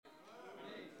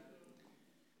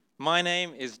My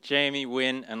name is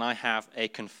Nguyen, and I have a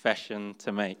confession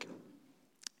to make.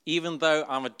 Even though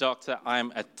I'm a doctor,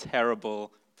 I'm a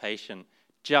terrible patient,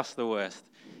 just the worst.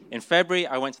 In February,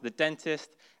 I went to the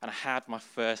dentist, and I had my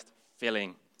first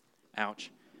filling. Ouch.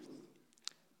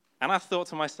 And I thought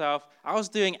to myself, I was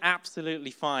doing absolutely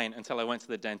fine until I went to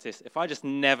the dentist. If I just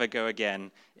never go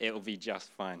again, it'll be just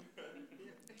fine.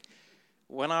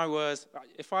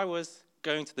 If I was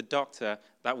going to the doctor,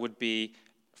 that would be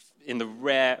in the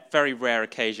very rare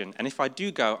occasion. And if I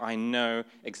do go, I know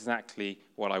exactly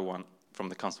what I want from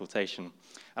the consultation.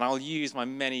 And I'll use my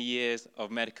many years of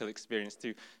medical experience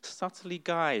to subtly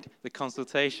guide the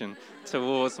consultation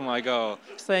towards my goal,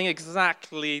 saying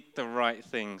exactly the right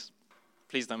things.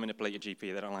 Please don't manipulate your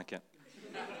GP, they don't like it.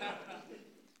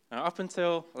 Now, up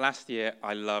until last year,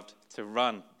 I loved to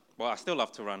run. Well, I still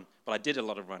love to run, but I did a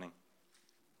lot of running.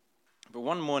 But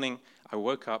one morning, I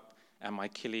woke up and my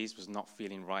Achilles was not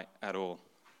feeling right at all.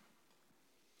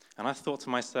 And I thought to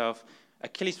myself,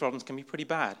 Achilles problems can be pretty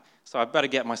bad, so I better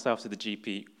get myself to the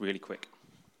GP really quick.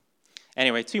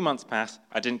 Anyway, 2 months passed,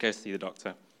 I didn't go see the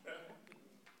doctor.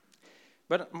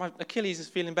 But my Achilles is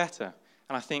feeling better,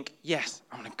 and I think, yes,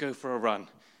 I'm going to go for a run.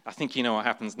 I think you know what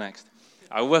happens next.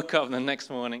 I woke up the next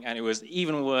morning, and it was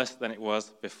even worse than it was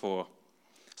before.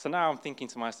 So now I'm thinking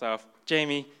to myself,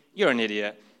 Jamie, you're an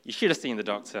idiot. You should have seen the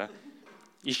doctor.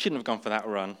 You shouldn't have gone for that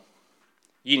run.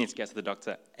 You need to get to the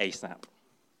doctor ASAP.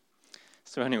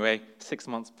 So anyway, 6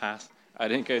 months passed. I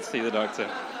didn't go to see the doctor.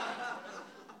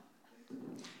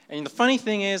 And the funny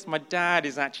thing is, my dad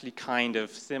is actually kind of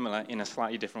similar in a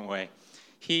slightly different way.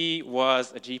 He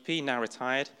was a GP, now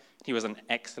retired. He was an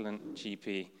excellent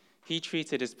GP. He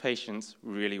treated his patients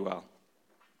really well.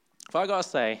 But I gotta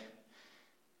say,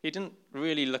 he didn't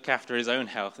really look after his own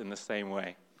health in the same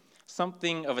way.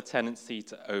 Something of a tendency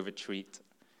to overtreat.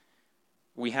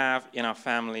 We have in our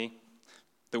family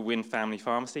the Nguyen family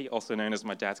pharmacy, also known as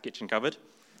my dad's kitchen cupboard,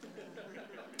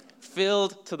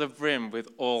 filled to the brim with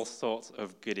all sorts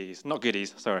of goodies. Not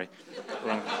goodies, sorry.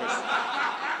 Wrong.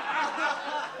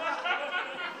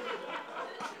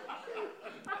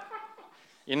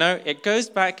 You know, it goes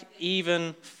back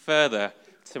even further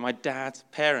to my dad's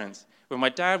parents. When my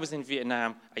dad was in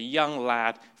Vietnam, a young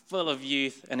lad, full of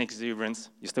youth and exuberance.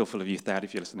 You're still full of youth, Dad,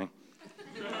 if you're listening.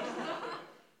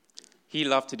 He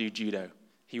loved to do judo.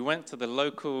 He went to the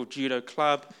local judo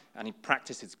club, and he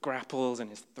practiced his grapples and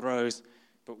his throws.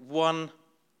 But one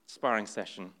sparring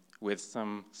session with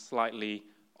some slightly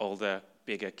older,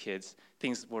 bigger kids,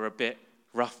 things were a bit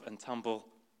rough and tumble.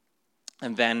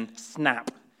 And then, snap,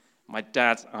 my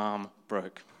dad's arm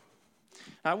broke.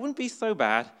 Now, it wouldn't be so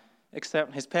bad,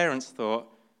 except his parents thought,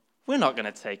 we're not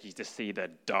going to take you to see the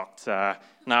doctor.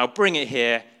 Now, bring it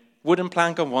here. Wooden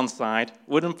plank on one side,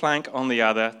 wooden plank on the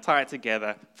other, tie it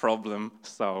together, problem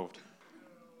solved.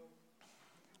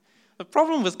 The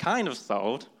problem was kind of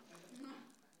solved.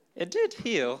 It did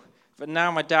heal, but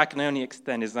now my dad can only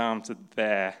extend his arm to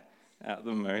there at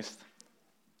the most.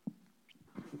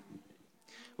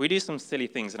 We do some silly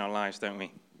things in our lives, don't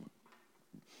we?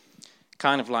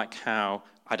 Kind of like how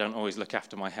I don't always look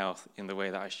after my health in the way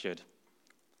that I should.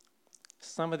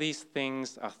 Some of these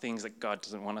things are things that God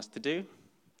doesn't want us to do.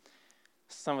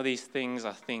 Some of these things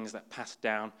are things that pass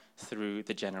down through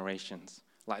the generations,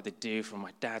 like they do from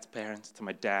my dad's parents to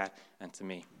my dad and to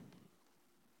me.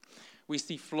 We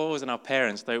see flaws in our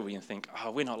parents, don't we, and think,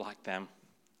 oh, we're not like them.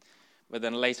 But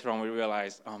then later on we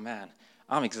realize, oh man,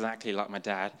 I'm exactly like my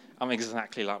dad. I'm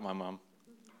exactly like my mum.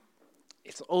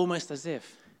 It's almost as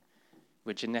if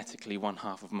we're genetically one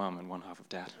half of mum and one half of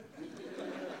dad.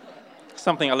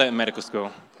 Something I learned in medical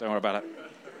school. Don't worry about it.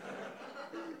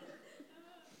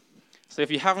 So if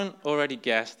you haven't already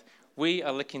guessed, we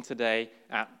are looking today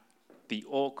at the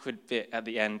awkward bit at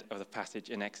the end of the passage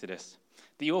in Exodus.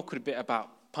 The awkward bit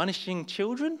about punishing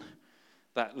children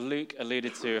that Luke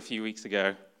alluded to a few weeks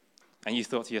ago. And you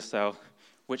thought to yourself,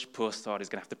 which poor sod is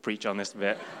going to have to preach on this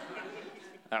bit?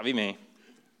 That'd be me.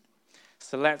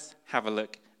 So let's have a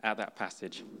look at that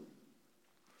passage.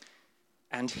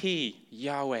 And he,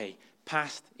 Yahweh,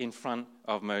 passed in front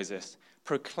of Moses,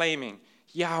 proclaiming,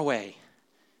 Yahweh,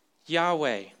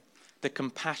 Yahweh, the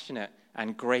compassionate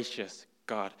and gracious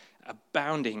God,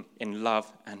 abounding in love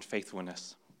and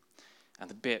faithfulness. And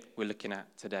the bit we're looking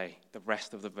at today, the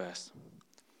rest of the verse.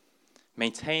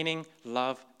 Maintaining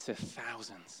love to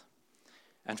thousands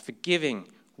and forgiving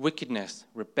wickedness,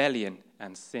 rebellion,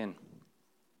 and sin.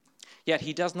 Yet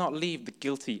he does not leave the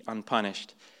guilty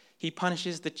unpunished. He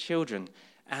punishes the children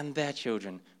and their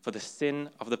children for the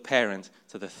sin of the parent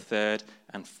to the third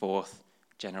and fourth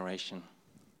generation.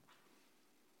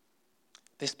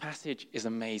 This passage is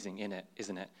amazing,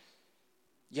 isn't it?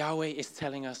 Yahweh is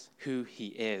telling us who he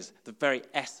is, the very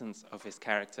essence of his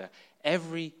character.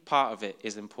 Every part of it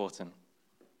is important.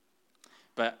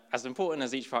 But as important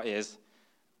as each part is,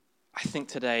 I think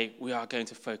today we are going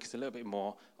to focus a little bit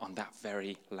more on that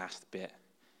very last bit.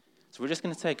 So we're just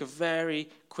going to take a very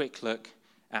quick look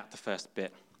at the first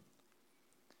bit.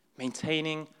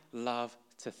 Maintaining love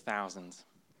to thousands.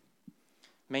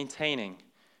 Maintaining,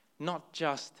 not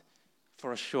just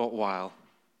for a short while,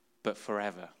 but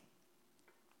forever.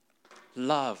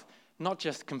 Love, not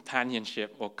just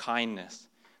companionship or kindness,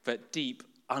 but deep,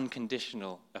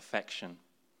 unconditional affection.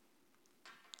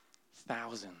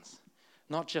 Thousands,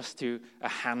 not just to a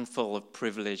handful of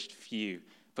privileged few,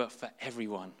 but for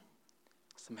everyone.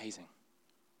 It's amazing.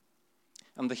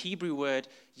 And the Hebrew word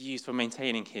used for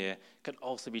maintaining here could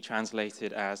also be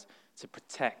translated as to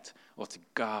protect or to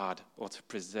guard or to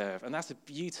preserve. And that's a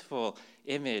beautiful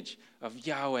image of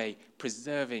Yahweh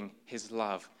preserving his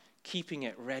love, keeping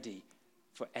it ready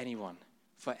for anyone,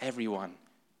 for everyone,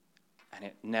 and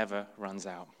it never runs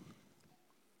out.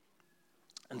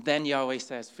 And then Yahweh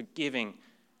says, forgiving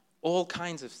all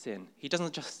kinds of sin. He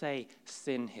doesn't just say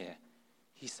sin here.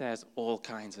 He says all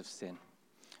kinds of sin.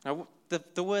 Now,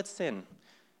 the word sin,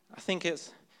 I think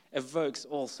it evokes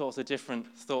all sorts of different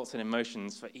thoughts and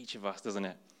emotions for each of us, doesn't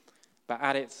it? But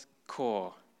at its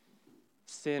core,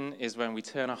 sin is when we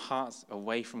turn our hearts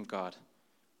away from God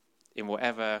in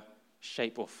whatever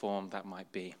shape or form that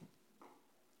might be.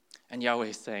 And Yahweh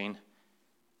is saying,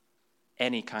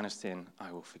 any kind of sin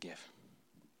I will forgive.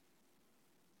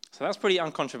 So that's pretty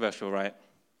uncontroversial, right?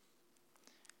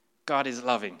 God is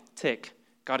loving, tick.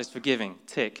 God is forgiving,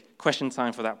 tick. Question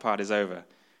time for that part is over.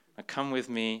 Now come with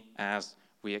me as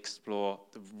we explore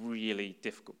the really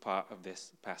difficult part of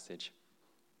this passage.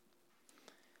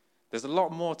 There's a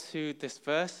lot more to this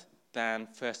verse than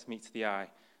first meets the eye.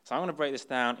 So I'm going to break this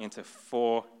down into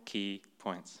 4 key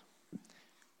points.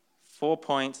 4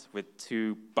 points with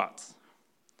 2 buts.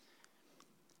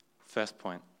 First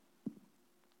point.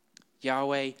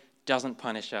 Yahweh doesn't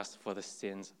punish us for the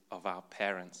sins of our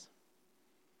parents.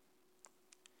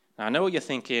 Now, I know what you're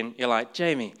thinking. You're like,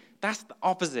 Jamie, that's the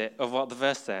opposite of what the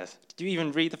verse says. Did you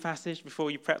even read the passage before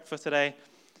you prepped for today?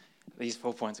 These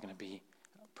 4 points are going to be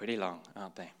pretty long,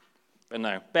 aren't they? But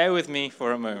no, bear with me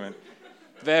for a moment.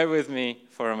 Bear with me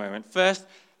for a moment. First,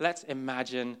 let's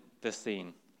imagine the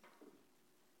scene.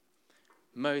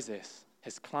 Moses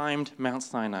has climbed Mount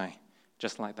Sinai,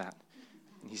 just like that.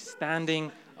 And he's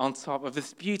standing on top of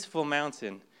this beautiful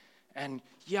mountain. And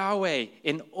Yahweh,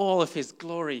 in all of his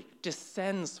glory,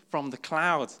 descends from the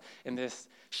clouds in this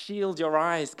shield your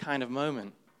eyes kind of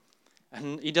moment.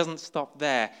 And he doesn't stop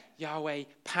there. Yahweh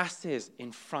passes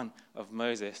in front of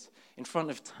Moses, in front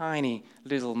of tiny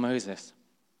little Moses.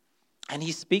 And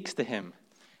he speaks to him.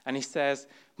 And he says,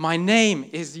 my name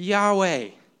is Yahweh.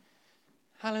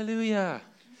 Hallelujah.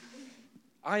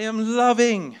 I am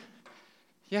loving.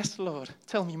 Yes, Lord.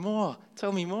 Tell me more.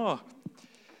 Tell me more.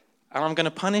 And I'm going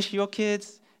to punish your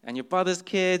kids and your brother's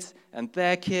kids and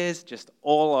their kids, just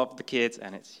all of the kids,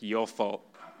 and it's your fault.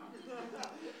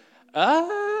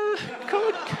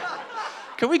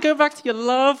 Can we go back to your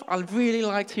love? I really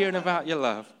liked hearing about your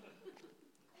love.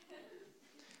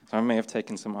 So I may have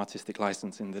taken some artistic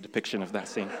license in the depiction of that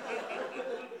scene.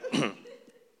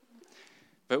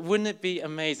 But wouldn't it be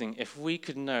amazing if we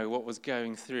could know what was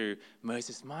going through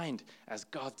Moses' mind as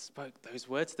God spoke those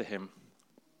words to him?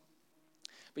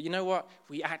 But you know what?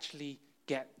 We actually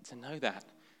get to know that.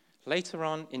 Later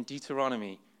on in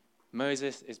Deuteronomy,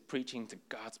 Moses is preaching to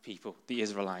God's people, the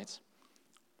Israelites.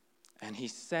 And he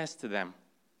says to them,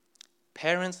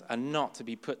 parents are not to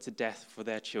be put to death for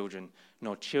their children,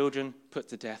 nor children put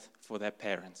to death for their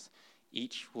parents.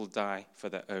 Each will die for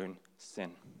their own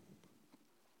sin.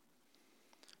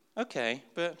 Okay,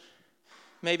 but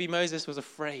maybe Moses was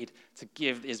afraid to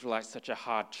give the Israelites such a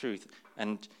hard truth,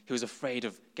 and he was afraid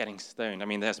of getting stoned. I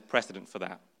mean, there's a precedent for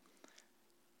that.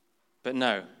 But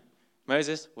no,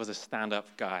 Moses was a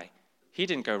stand-up guy. He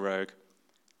didn't go rogue.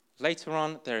 Later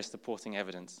on, there is supporting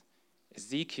evidence.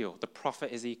 Ezekiel, the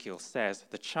prophet Ezekiel, says,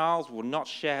 the child will not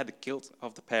share the guilt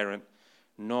of the parent,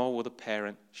 nor will the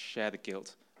parent share the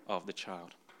guilt of the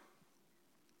child.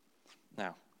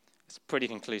 Now, it's pretty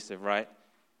conclusive, right?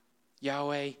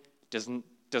 Yahweh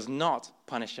does not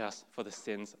punish us for the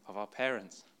sins of our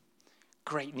parents.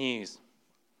 Great news.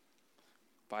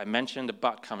 But I mentioned a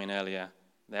but coming earlier.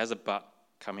 There's a but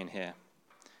coming here.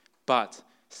 But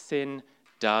sin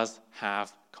does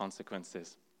have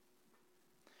consequences.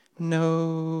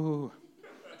 No.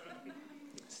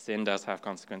 Sin does have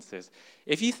consequences.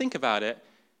 If you think about it,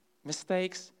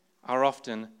 mistakes are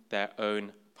often their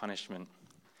own punishment.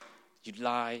 You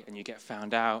lie and you get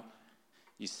found out.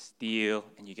 You steal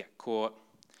and you get caught.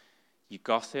 You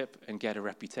gossip and get a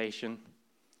reputation.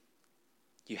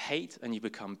 You hate and you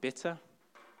become bitter.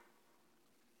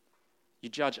 You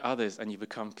judge others and you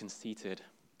become conceited.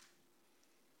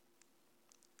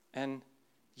 And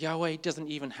Yahweh doesn't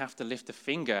even have to lift a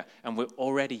finger, and we're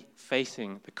already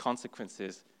facing the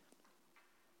consequences.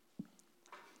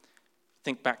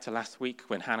 Think back to last week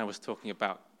when Hannah was talking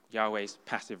about Yahweh's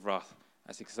passive wrath.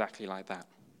 That's exactly like that.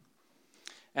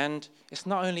 And it's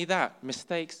not only that,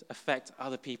 mistakes affect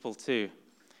other people too,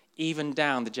 even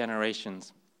down the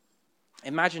generations.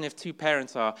 Imagine if two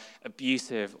parents are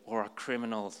abusive or are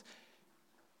criminals.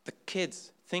 The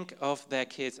kids, think of their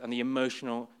kids and the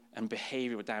emotional and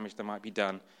behavioral damage that might be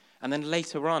done. And then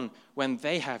later on, when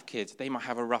they have kids, they might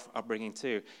have a rough upbringing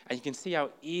too. And you can see how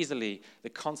easily the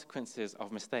consequences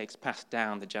of mistakes pass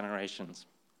down the generations.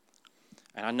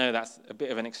 And I know that's a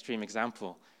bit of an extreme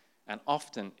example. And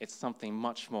often it's something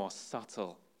much more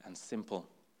subtle and simple.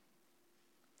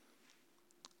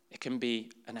 It can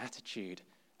be an attitude,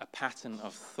 a pattern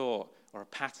of thought, or a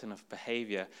pattern of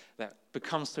behavior that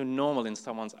becomes so normal in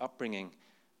someone's upbringing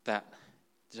that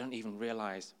they don't even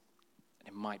realize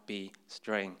it might be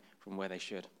straying from where they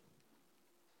should.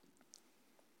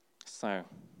 So,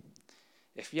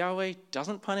 if Yahweh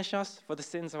doesn't punish us for the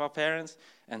sins of our parents,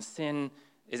 and sin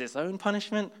is its own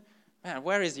punishment, man,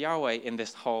 where is Yahweh in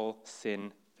this whole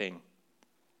sin thing?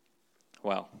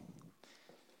 Well,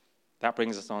 that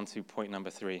brings us on to point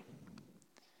number 3.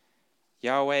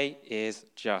 Yahweh is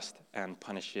just and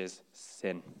punishes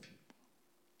sin.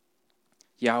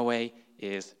 Yahweh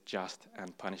is just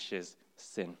and punishes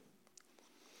sin.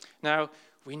 Now,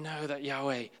 we know that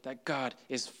Yahweh, that God,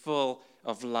 is full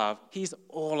of love. He's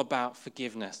all about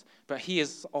forgiveness, but he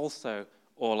is also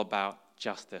all about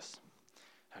justice.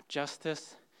 Now,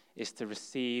 justice is to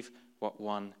receive what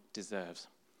one deserves.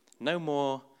 No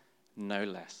more, no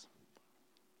less.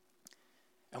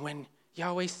 And when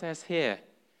Yahweh says here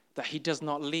that he does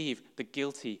not leave the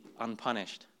guilty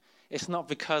unpunished, it's not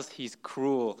because he's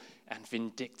cruel and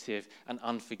vindictive and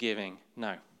unforgiving.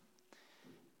 No.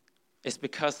 It's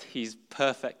because he's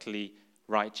perfectly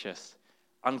righteous,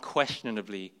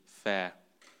 unquestionably fair.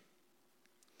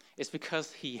 It's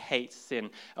because he hates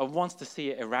sin and wants to see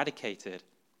it eradicated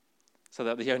so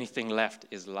that the only thing left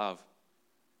is love.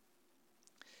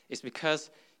 It's because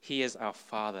he is our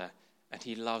Father and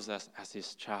he loves us as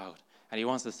his child and he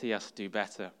wants to see us do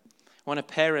better. When a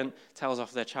parent tells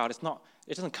off their child,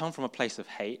 it doesn't come from a place of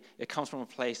hate. It comes from a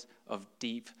place of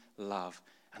deep love.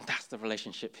 And that's the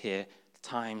relationship here,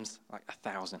 times like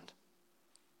 1,000.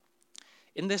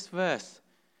 In this verse,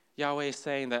 Yahweh is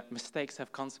saying that mistakes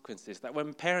have consequences, that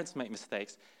when parents make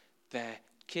mistakes, their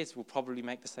kids will probably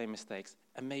make the same mistakes,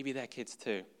 and maybe their kids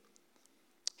too.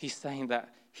 He's saying that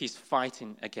he's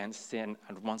fighting against sin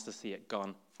and wants to see it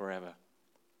gone forever.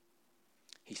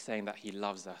 He's saying that he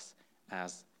loves us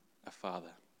as a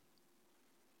father.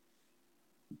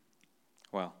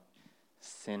 Well,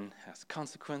 sin has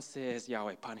consequences.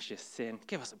 Yahweh punishes sin.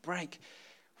 Give us a break.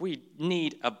 We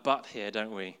need a but here,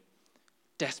 don't we?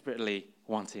 Desperately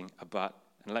wanting a but.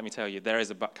 And let me tell you, there is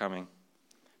a but coming.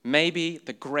 Maybe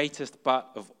the greatest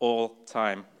but of all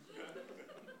time.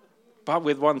 But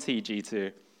with one T,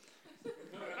 G2.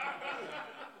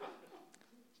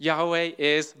 Yahweh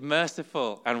is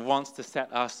merciful and wants to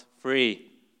set us free.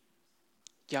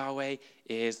 Yahweh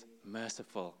is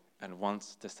merciful and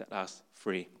wants to set us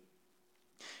free.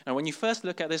 And when you first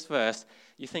look at this verse,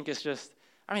 you think it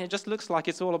just looks like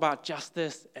it's all about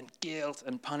justice and guilt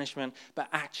and punishment, but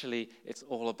actually it's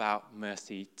all about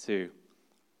mercy too.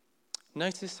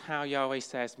 Notice how Yahweh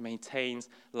says maintains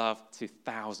love to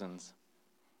thousands.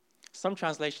 Some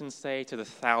translations say to the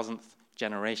 1,000th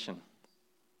generation.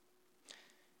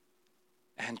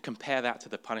 And compare that to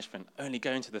the punishment, only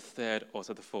going to the 3rd or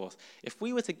to the 4th. If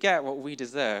we were to get what we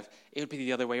deserve, it would be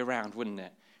the other way around, wouldn't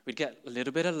it? We'd get a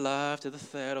little bit of love to the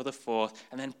 3rd or the 4th,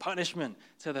 and then punishment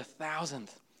to the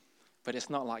 1,000th. But it's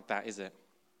not like that, is it?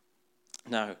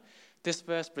 No. This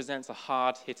verse presents a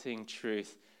hard-hitting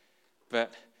truth,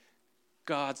 but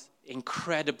God's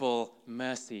incredible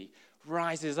mercy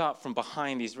rises up from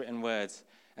behind these written words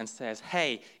and says,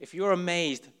 hey, if you're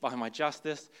amazed by my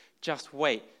justice, just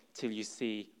wait till you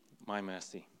see my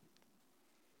mercy.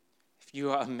 If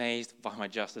you are amazed by my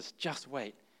justice, just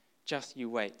wait. Just you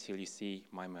wait till you see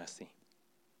my mercy.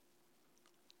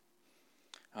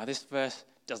 Now, this verse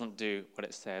doesn't do what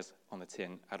it says on the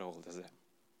tin at all, does it?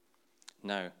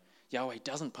 No. Yahweh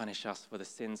doesn't punish us for the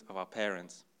sins of our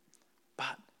parents,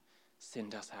 but sin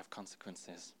does have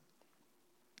consequences.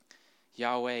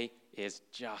 Yahweh is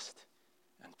just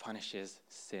and punishes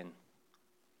sin.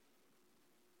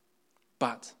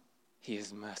 But He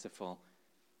is merciful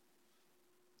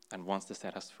and wants to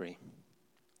set us free.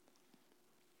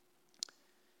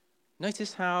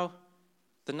 Notice how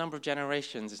the number of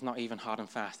generations is not even hard and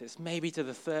fast. It's maybe to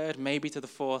the third, maybe to the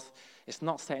fourth. It's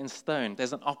not set in stone.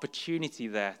 There's an opportunity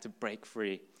there to break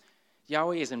free.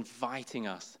 Yahweh is inviting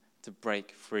us to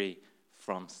break free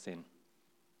from sin.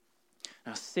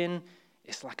 Now, sin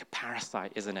is like a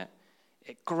parasite, isn't it?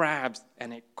 It grabs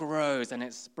and it grows and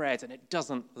it spreads and it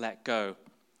doesn't let go.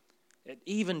 It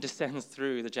even descends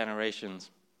through the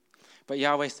generations. But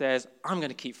Yahweh says, I'm going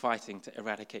to keep fighting to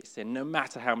eradicate sin, no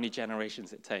matter how many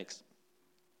generations it takes.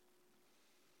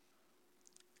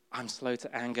 I'm slow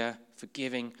to anger,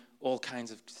 forgiving all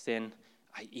kinds of sin.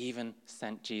 I even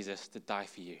sent Jesus to die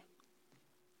for you.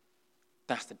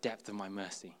 That's the depth of my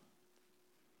mercy.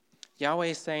 Yahweh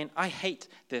is saying, I hate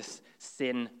this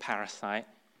sin parasite,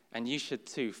 and you should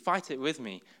too. Fight it with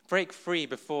me. Break free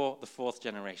before the fourth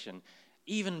generation,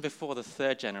 even before the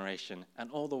third generation, and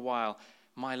all the while,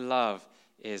 my love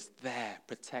is there,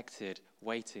 protected,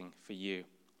 waiting for you.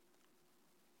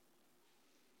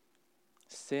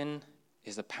 Sin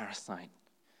is a parasite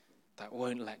that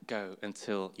won't let go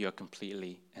until you're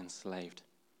completely enslaved.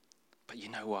 But you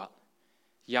know what?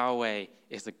 Yahweh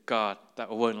is a God that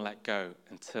won't let go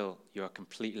until you are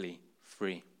completely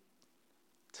free.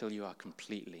 Till you are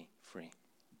completely free.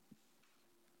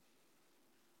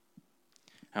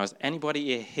 Now, has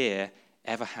anybody here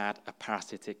ever had a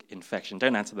parasitic infection?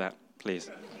 Don't answer that, please.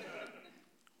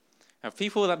 Now,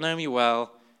 people that know me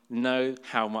well know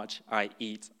how much I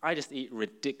eat. I just eat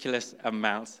ridiculous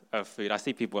amounts of food. I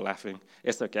see people laughing.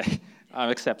 It's okay.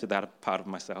 I've accepted that part of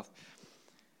myself.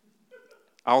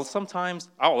 I'll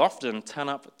often turn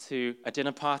up to a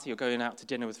dinner party or going out to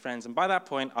dinner with friends, and by that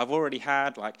point, I've already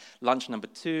had like lunch number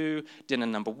 2, dinner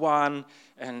number 1,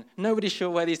 and nobody's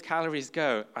sure where these calories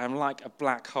go. I'm like a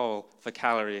black hole for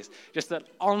calories. Just an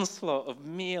onslaught of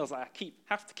meals I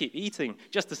have to keep eating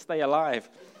just to stay alive.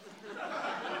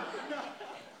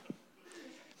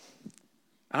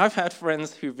 And I've had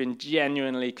friends who've been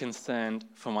genuinely concerned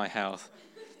for my health.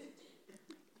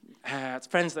 It's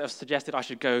friends that have suggested I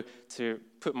should go to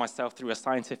put myself through a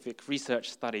scientific research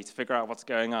study to figure out what's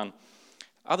going on.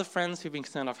 Other friends who've been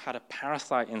concerned I've had a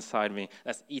parasite inside me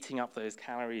that's eating up those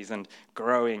calories and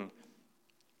growing.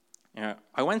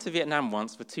 I went to Vietnam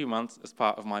once for 2 months as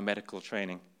part of my medical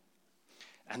training.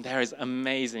 And there is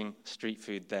amazing street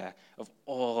food there of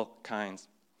all kinds.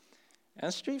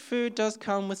 And street food does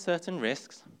come with certain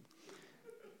risks.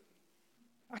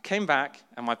 I came back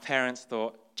and my parents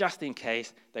thought, just in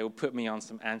case, they would put me on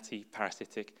some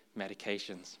anti-parasitic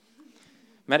medications.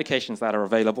 Medications that are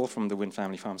available from the Nguyen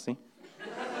family pharmacy.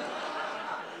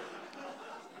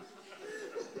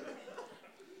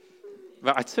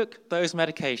 But I took those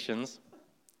medications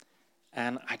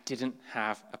and I didn't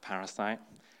have a parasite.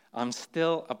 I'm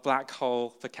still a black hole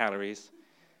for calories.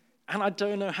 And I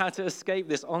don't know how to escape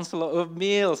this onslaught of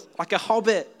meals, like a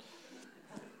hobbit.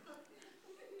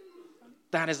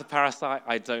 That is a parasite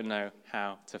I don't know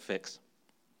how to fix.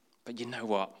 But you know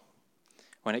what?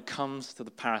 When it comes to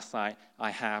the parasite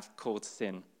I have called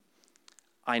sin,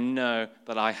 I know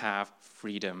that I have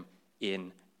freedom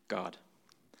in God.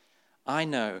 I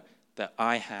know that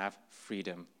I have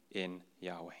freedom in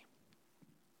Yahweh.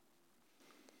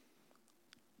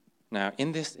 Now,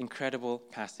 in this incredible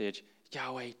passage,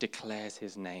 Yahweh declares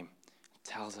his name,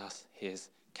 tells us his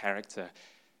character.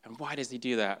 And why does he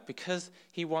do that? Because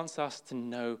he wants us to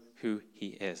know who he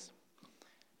is.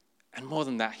 And more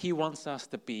than that, he wants us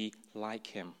to be like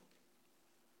him.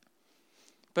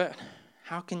 But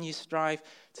how can you strive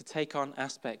to take on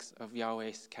aspects of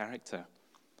Yahweh's character?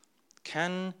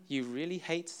 Can you really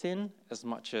hate sin as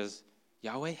much as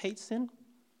Yahweh hates sin?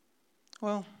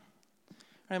 Well,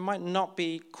 it might not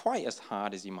be quite as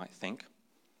hard as you might think.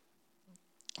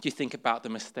 Do you think about the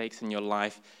mistakes in your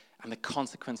life and the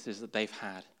consequences that they've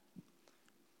had,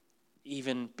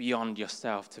 even beyond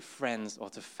yourself, to friends or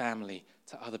to family,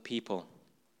 to other people?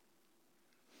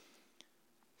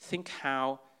 Think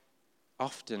how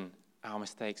often our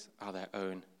mistakes are their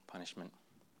own punishment.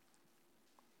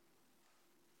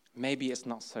 Maybe it's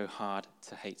not so hard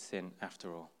to hate sin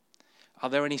after all. Are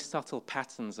there any subtle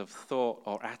patterns of thought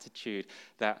or attitude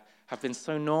that have been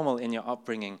so normal in your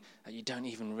upbringing that you don't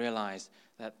even realize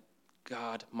that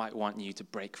God might want you to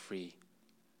break free?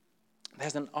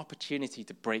 There's an opportunity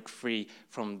to break free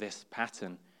from this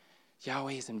pattern.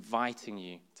 Yahweh is inviting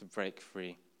you to break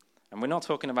free. And we're not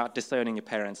talking about disowning your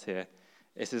parents here.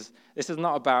 This is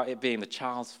not about it being the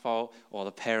child's fault or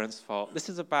the parent's fault. This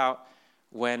is about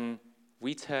when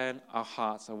we turn our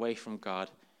hearts away from God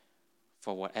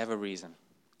for whatever reason.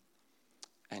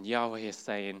 And Yahweh is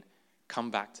saying,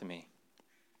 come back to me.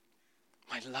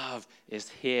 My love is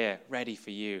here, ready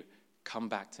for you. Come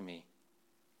back to me.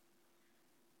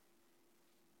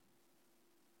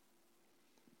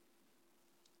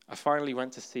 I finally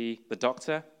went to see the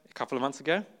doctor a couple of months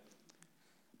ago.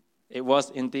 It was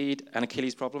indeed an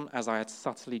Achilles problem, as I had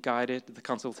subtly guided the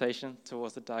consultation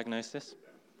towards the diagnosis.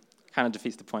 Kind of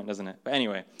defeats the point, doesn't it? But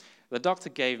anyway, the doctor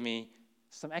gave me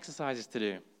some exercises to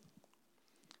do.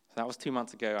 So that was 2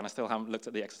 months ago, and I still haven't looked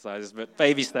at the exercises, but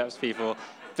baby steps, people,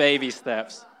 baby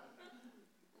steps.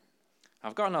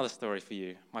 I've got another story for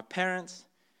you. My parents,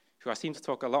 who I seem to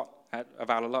talk about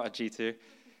a lot at G2,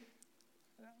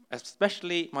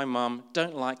 especially my mum,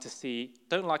 don't like me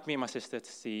and my sister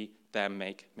to see them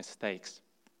make mistakes.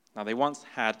 Now, they once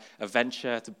had a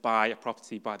venture to buy a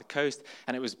property by the coast,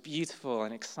 and it was beautiful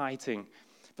and exciting.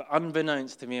 But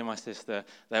unbeknownst to me and my sister,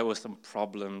 there were some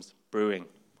problems brewing.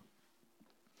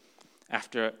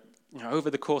 Over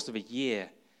the course of a year,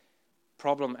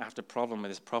 problem after problem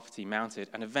with this property mounted,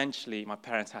 and eventually my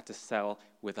parents had to sell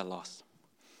with a loss.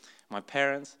 My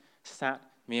parents sat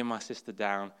me and my sister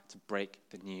down to break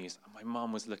the news, and my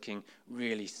mum was looking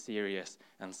really serious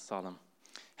and solemn.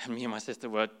 And me and my sister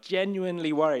were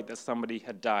genuinely worried that somebody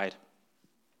had died.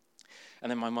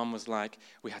 And then my mum was like,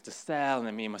 we had to sell, and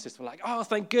then me and my sister were like, oh,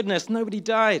 thank goodness, nobody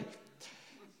died.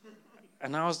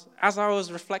 And as I was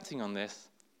reflecting on this,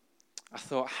 I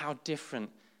thought how different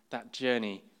that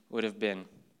journey would have been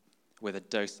with a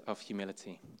dose of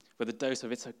humility, with a dose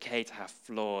of it's okay to have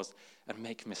flaws and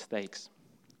make mistakes.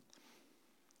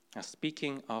 Now,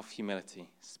 speaking of humility,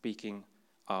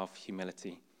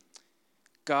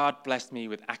 God blessed me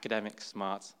with academic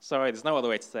smarts. Sorry, there's no other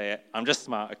way to say it. I'm just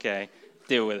smart, okay?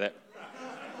 Deal with it.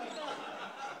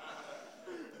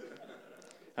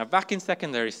 Now, back in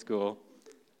secondary school,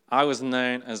 I was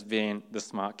known as being the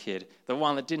smart kid, the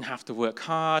one that didn't have to work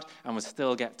hard and would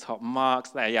still get top marks.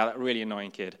 That really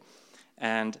annoying kid.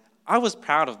 And I was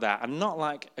proud of that, and not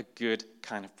like a good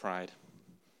kind of pride.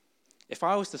 If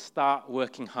I was to start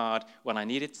working hard when I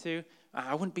needed to,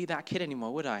 I wouldn't be that kid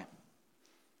anymore, would I?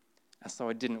 And so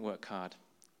I didn't work hard.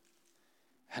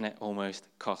 And it almost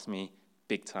cost me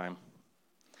big time.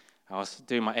 I was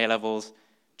doing my A-levels,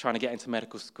 trying to get into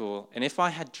medical school, and if I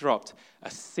had dropped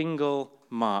a single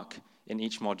mark in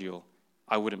each module,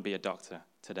 I wouldn't be a doctor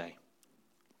today.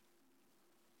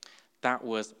 That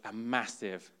was a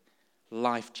massive,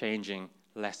 life-changing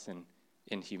lesson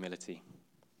in humility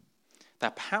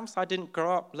that perhaps I didn't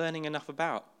grow up learning enough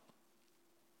about.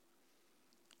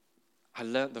 I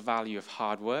learned the value of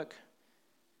hard work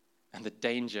and the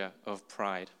danger of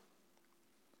pride.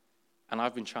 And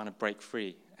I've been trying to break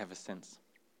free ever since.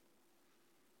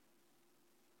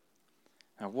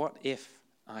 Now, what if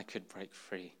I could break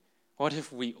free? What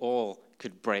if we all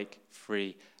could break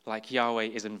free like Yahweh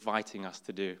is inviting us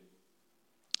to do?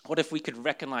 What if we could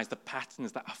recognize the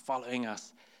patterns that are following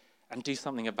us and do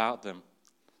something about them?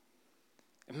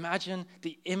 Imagine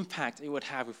the impact it would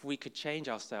have if we could change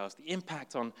ourselves, the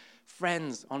impact on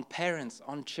friends, on parents,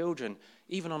 on children,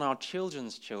 even on our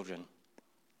children's children.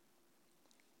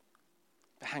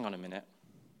 But hang on a minute.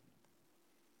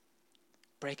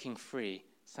 Breaking free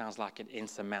sounds like an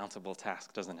insurmountable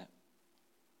task, doesn't it?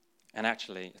 And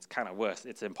actually, it's kind of worse.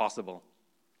 It's impossible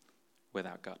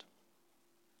without God.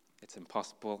 It's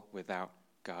impossible without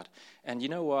God. And you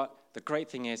know what? The great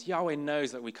thing is, Yahweh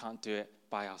knows that we can't do it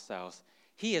by ourselves.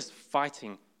 He is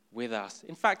fighting with us.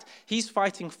 In fact, he's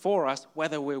fighting for us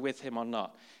whether we're with him or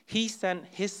not. He sent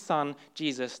his son,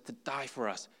 Jesus, to die for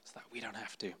us so that we don't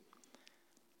have to.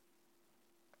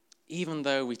 Even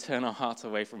though we turn our hearts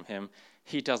away from him,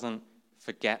 he doesn't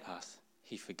forget us.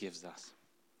 He forgives us.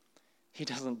 He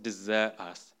doesn't desert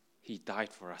us. He died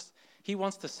for us. He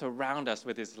wants to surround us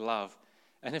with his love.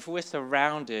 And if we're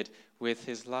surrounded with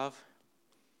his love,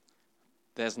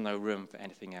 there's no room for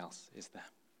anything else, is there?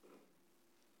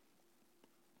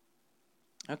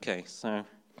 Okay, so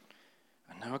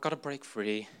I know I've got to break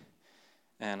free,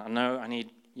 and I know I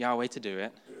need Yahweh to do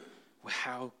it. Well,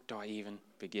 how do I even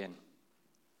begin?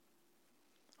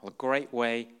 Well, a great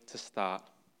way to start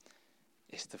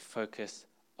is to focus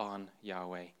on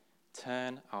Yahweh.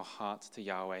 Turn our hearts to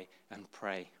Yahweh and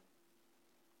pray.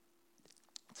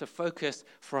 To focus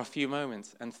for a few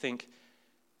moments and think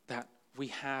that we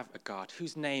have a God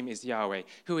whose name is Yahweh,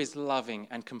 who is loving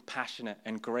and compassionate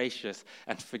and gracious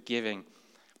and forgiving.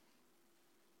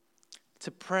 To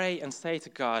pray and say to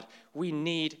God, we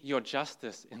need your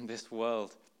justice in this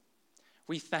world.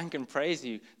 We thank and praise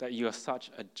you that you are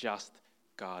such a just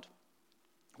God.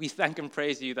 We thank and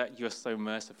praise you that you are so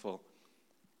merciful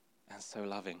and so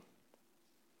loving.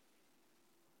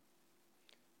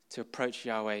 To approach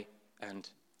Yahweh and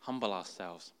humble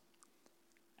ourselves.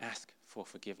 Ask for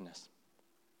forgiveness.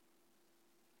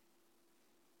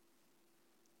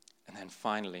 And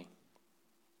finally,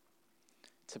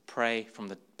 to pray from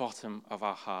the bottom of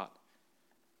our heart,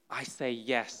 I say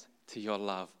yes to your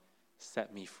love,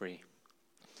 set me free.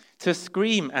 To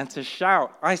scream and to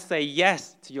shout, I say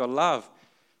yes to your love,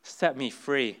 set me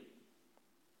free.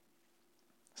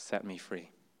 Set me free.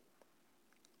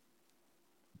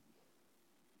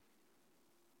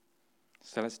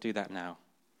 So let's do that now.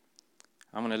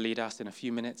 I'm going to lead us in a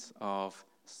few minutes of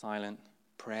silent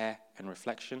prayer and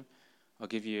reflection. I'll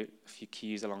give you a few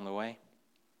cues along the way.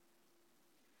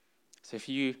 So if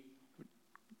you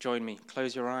join me,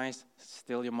 close your eyes,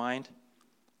 still your mind,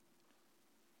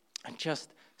 and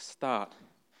just start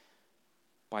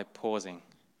by pausing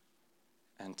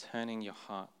and turning your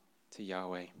heart to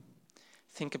Yahweh.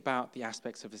 Think about the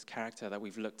aspects of his character that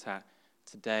we've looked at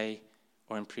today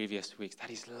or in previous weeks, that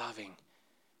he's loving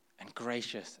and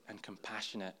gracious and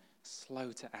compassionate,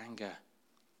 slow to anger,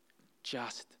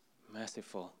 just,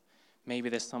 merciful. Maybe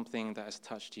there's something that has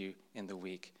touched you in the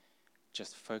week.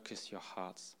 Just focus your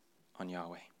hearts on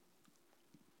Yahweh.